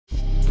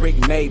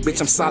brick made,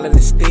 bitch, I'm solid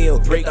as steel.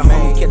 Break the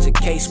homie, catch a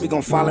case, we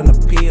gon' fall in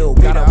the pill.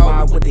 Gotta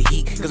vibe with the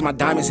heat, cause my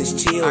diamonds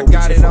is chill. I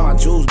got it for my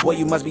jewels, boy,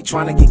 you must be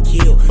trying to get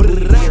killed.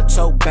 Here,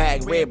 toe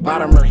bag, red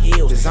bottom or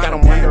heels. Got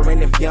them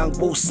wondering if Young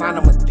Woo sign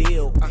him a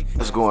deal.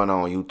 What's going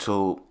on,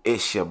 YouTube?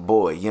 It's your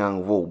boy,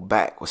 Young Woo,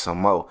 back with some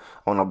more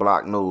on the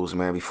block news,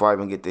 man. Before I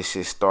even get this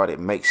shit started,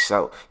 make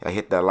sure y'all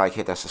hit that like,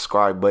 hit that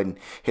subscribe button,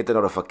 hit the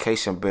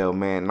notification bell,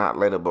 man. Not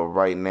later, but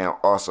right now.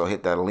 Also,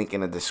 hit that link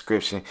in the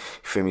description.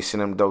 You feel me?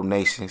 Send them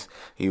donations.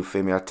 You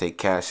feel me? I take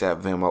Cash App,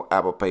 Venmo,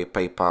 Apple Pay,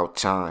 PayPal,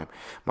 Chime.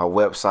 My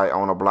website,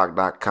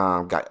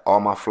 ontheblock.com. Got all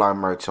my fly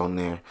merch on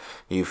there.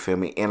 You feel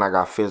me? And I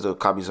got physical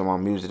copies of my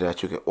music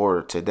that you can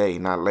order today.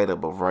 Not later,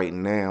 but right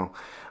now.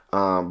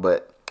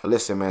 But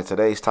listen, man,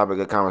 today's topic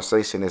of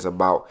conversation is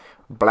about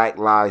Black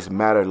Lives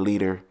Matter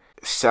leader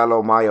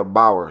Shalomaya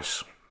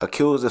Bowers,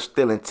 accused of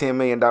stealing $10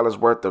 million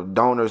worth of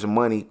donors'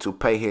 money to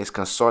pay his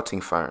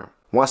consulting firm.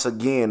 Once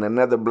again,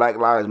 another Black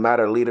Lives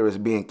Matter leader is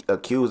being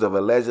accused of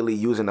allegedly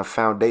using the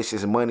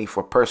foundation's money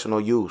for personal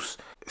use.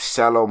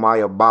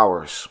 Shalomaya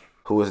Bowers,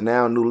 who is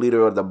now new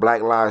leader of the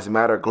Black Lives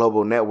Matter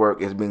Global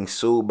Network, is being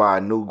sued by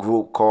a new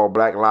group called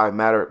Black Lives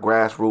Matter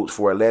Grassroots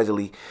for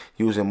allegedly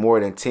using more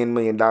than $10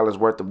 million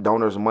worth of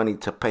donors' money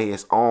to pay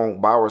his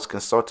own Bowers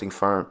consulting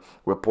firm,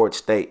 reports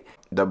state.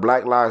 The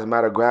Black Lives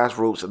Matter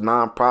Grassroots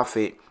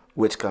nonprofit,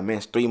 which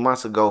commenced 3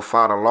 months ago,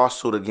 filed a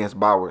lawsuit against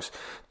Bowers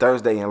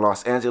Thursday in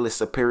Los Angeles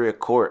Superior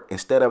Court.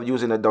 Instead of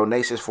using the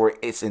donations for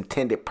its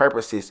intended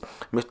purposes,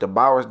 Mr.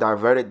 Bowers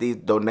diverted these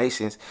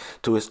donations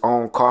to his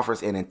own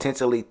coffers and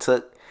intentionally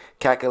took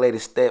calculated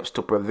steps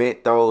to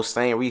prevent those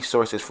same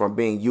resources from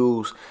being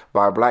used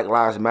by Black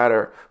Lives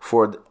Matter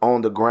for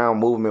on-the-ground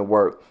movement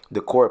work,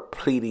 the court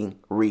pleading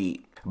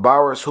read.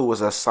 Bowers, who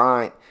was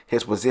assigned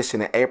his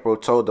position in April,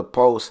 told the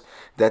Post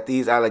that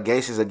these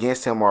allegations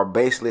against him are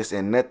baseless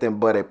and nothing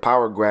but a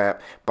power grab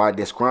by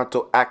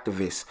disgruntled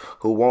activists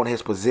who want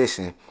his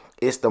position.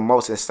 It's the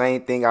most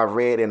insane thing I've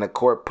read in a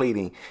court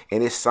pleading,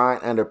 and it's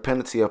signed under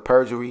penalty of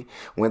perjury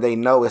when they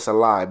know it's a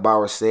lie,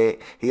 Bowers said.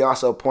 He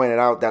also pointed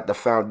out that the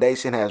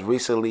foundation has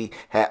recently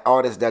had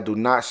audits that do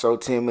not show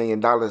 $10 million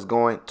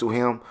going to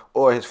him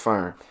or his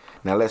firm.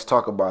 Now let's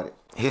talk about it.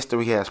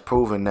 History has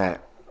proven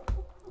that,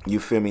 you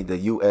feel me, the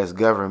U.S.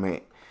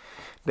 government,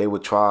 they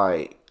would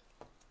try,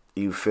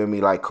 you feel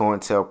me, like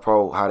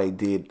COINTELPRO, how they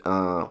did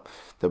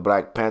the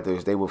Black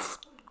Panthers. They would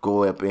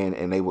go up in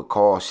and they would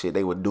call shit,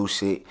 they would do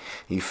shit,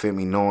 you feel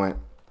me, knowing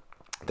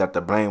that the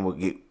blame would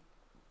get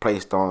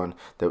placed on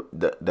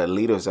the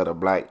leaders of the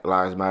Black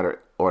Lives Matter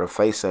or the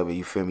face of it,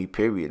 you feel me,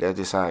 period. That's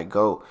just how it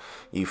go,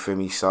 you feel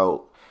me.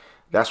 So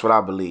that's what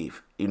I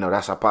believe. You know,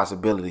 that's a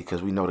possibility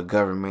because we know the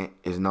government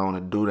is known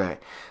to do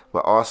that.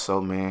 But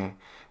also, man,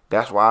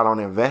 that's why I don't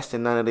invest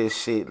in none of this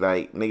shit.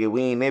 Like, nigga,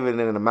 we ain't living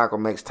in the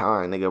Malcolm X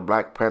time, nigga,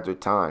 Black Panther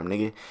time,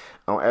 nigga.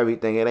 On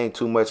everything, it ain't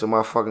too much of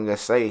my fucking gonna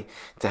say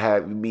to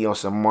have you be on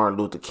some Martin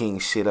Luther King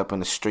shit up in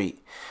the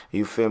street.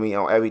 You feel me?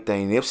 On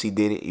everything. Nipsey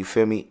did it, you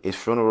feel me? His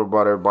funeral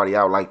brought everybody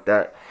out like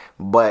that.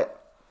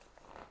 But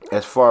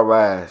as far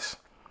as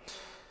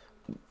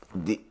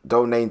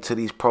donating to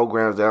these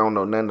programs that I don't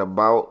know nothing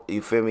about,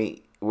 you feel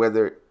me?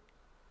 Whether,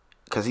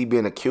 because he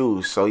been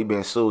accused, so he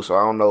been sued, so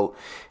I don't know.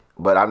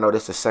 But I know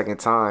this is the second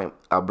time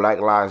a Black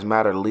Lives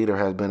Matter leader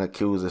has been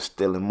accused of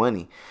stealing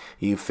money.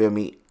 You feel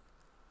me?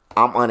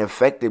 I'm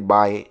unaffected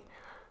by it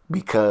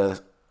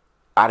because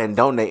I didn't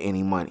donate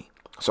any money.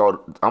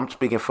 So I'm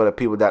speaking for the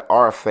people that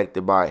are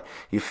affected by it.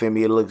 You feel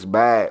me? It looks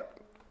bad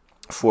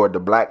for the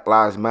Black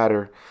Lives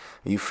Matter,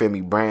 you feel me,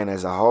 brand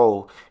as a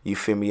whole. You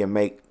feel me? And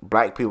make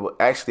black people,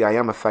 actually I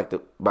am affected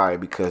by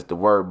it because the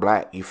word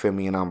black, you feel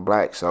me, and I'm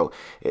black. So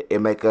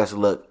it make us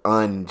look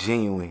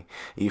ungenuine.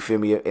 You feel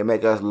me? It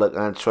make us look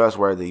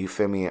untrustworthy. You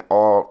feel me? And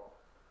all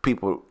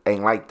people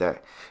ain't like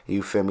that.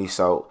 You feel me?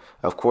 So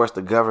of course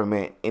the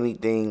government,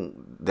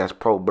 anything that's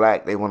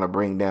pro-black, they want to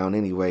bring down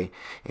anyway.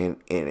 And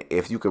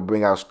if you could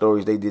bring out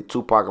stories, they did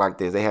Tupac like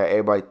this. They had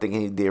everybody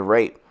thinking he did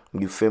rape.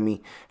 You feel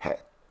me?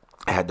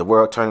 Had the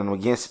world turning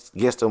against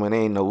them, and they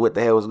ain't know what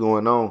the hell was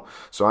going on.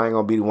 So I ain't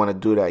gonna be the one to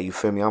do that. You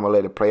feel me? I'm gonna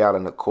let it play out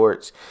in the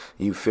courts.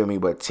 You feel me?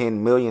 But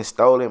 10 million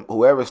stolen,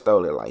 whoever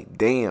stole it, like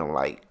damn,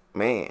 like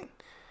man,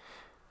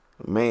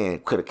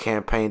 could have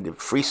campaigned to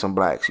free some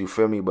blacks. You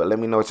feel me? But let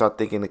me know what y'all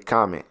think in the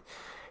comment.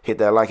 Hit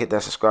that like, hit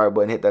that subscribe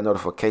button, hit that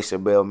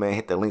notification bell, man.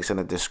 Hit the links in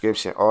the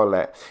description, all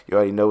that. You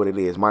already know what it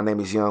is. My name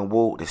is Young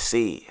Woo. This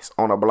is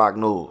On The Block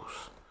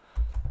News.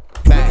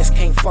 Niggas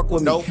can't fuck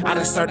with me. I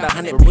done served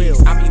 100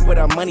 P's. I be where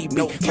the money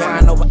be,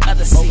 flying over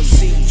other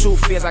seas.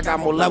 Truth is, I got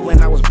more love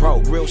when I was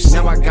broke.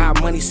 Now I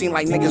got money, seem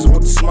like niggas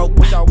want to smoke.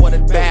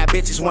 Bad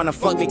bitches wanna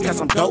fuck me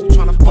cause I'm dope.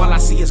 All I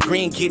see is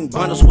green, getting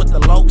bundles with the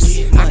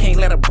lokes. I can't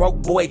let a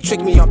broke boy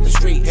trick me off the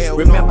street.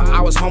 Remember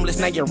I was homeless,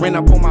 now you rent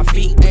up on my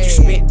feet. What you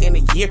spent in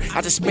a year,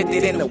 I just spent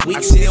it in a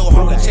week. Still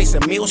hungry,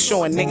 chasing meals,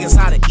 showing niggas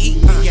how to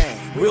eat.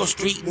 Real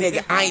street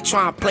nigga, I ain't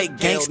tryna play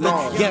gangster.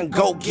 Young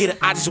go getter,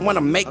 I just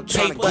wanna make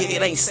paper.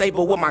 It ain't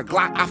saber with my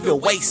Glock, I feel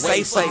way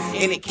safer.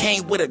 And it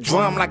came with a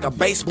drum like a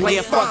bass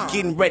player. Fuck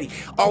getting ready,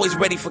 always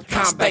ready for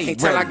combat. Can't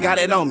tell I got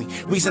it on me.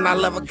 Reason I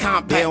love a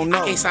compact.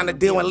 I can't sign a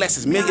deal unless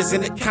it's millions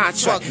in the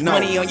contract.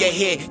 Money on your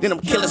head, then them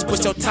killers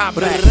push your top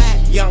back.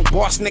 Young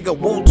boss nigga,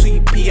 woo to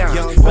you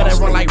peons. Better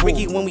run like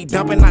Ricky when we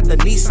dumping out the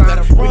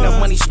Nissan. Bring the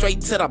money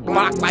straight to the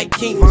block like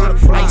King Von.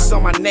 Ice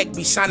on my neck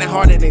be shining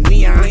harder than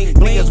neon.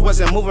 Niggas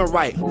wasn't moving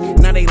right,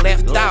 now they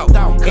left out.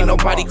 Ain't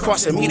nobody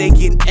crossing me, they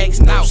getting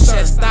X'd out,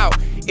 chest out.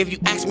 If you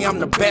ask me, I'm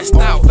the best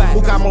out.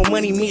 Who got more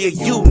money, me or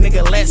you?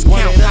 Nigga, let's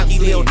count. Cocky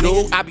little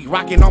dude, I be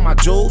rocking all my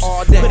jewels.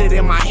 Put it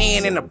in my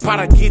hand and the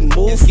product getting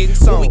moved.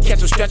 When we catch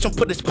them, stretch them,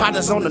 put his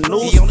partners on the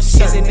news.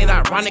 Isn't it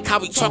ironic how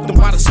we talking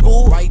about the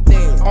school? Right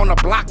there on the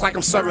block like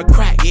I'm serving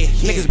crack.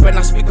 Niggas better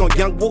not speak on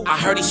Young Woo, I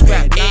heard he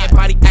scrapped.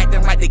 Everybody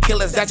acting like they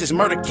killers, that's just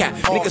murder cap.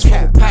 Niggas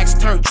from packs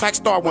turn track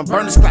star when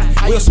burners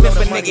clap. Will Smith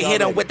a nigga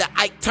hit him with the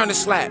Ike Turner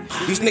slap.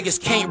 These niggas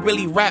can't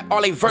really rap,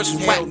 all they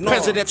verses whack.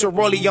 Presidential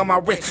rollie on my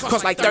wrist,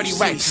 cost like 30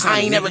 racks. I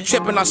ain't never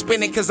tripping on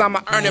spending cause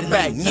I'ma earn it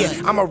back.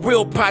 Yeah, I'm a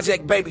real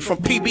project baby from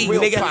PB,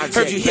 nigga.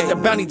 Heard you hit the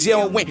bounty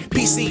jail and went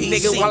PC,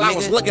 nigga. While I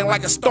was looking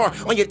like a star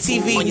on your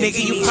TV, nigga.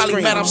 You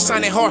probably mad I'm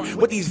signing hard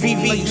with these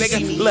VVs,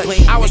 nigga. Look,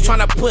 I was trying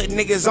to put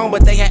niggas on,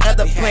 but they had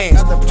other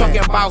plans.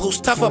 Talking about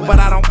who's tougher, but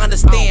I don't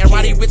understand.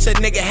 Roddy Richard,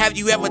 nigga, have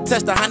you ever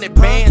touched 100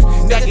 bands?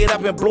 Stack it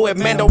up and blow it,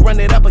 man, don't run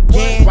it up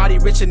again. Roddy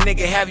Richard,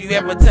 nigga, have you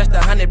ever touched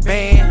 100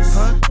 bands?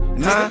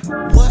 Huh?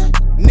 What?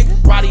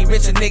 Nigga, Roddy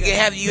Richard, nigga,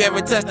 have you ever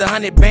touched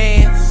 100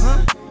 bands?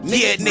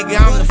 Yeah, nigga,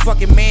 I'm the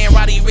fucking man.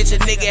 Roddy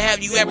Richard, nigga,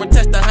 have you ever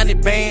touched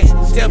 100 bands?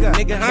 Tell me,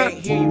 nigga, huh?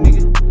 Can't hear you,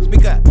 nigga.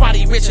 Speak up.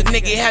 Roddy Richard,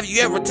 nigga, have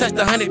you ever touched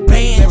 100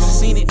 bands? Never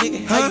seen it,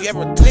 nigga. How you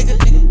ever touched it,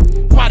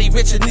 nigga? Roddy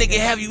Richard, nigga,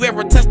 have you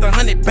ever touched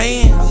 100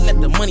 bands? I let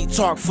the money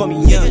talk for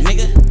me, young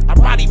nigga. I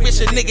Roddy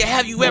Richard, nigga,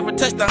 have you ever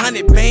touched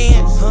 100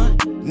 bands?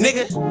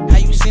 Nigga, how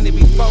you seen it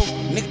before,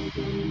 nigga?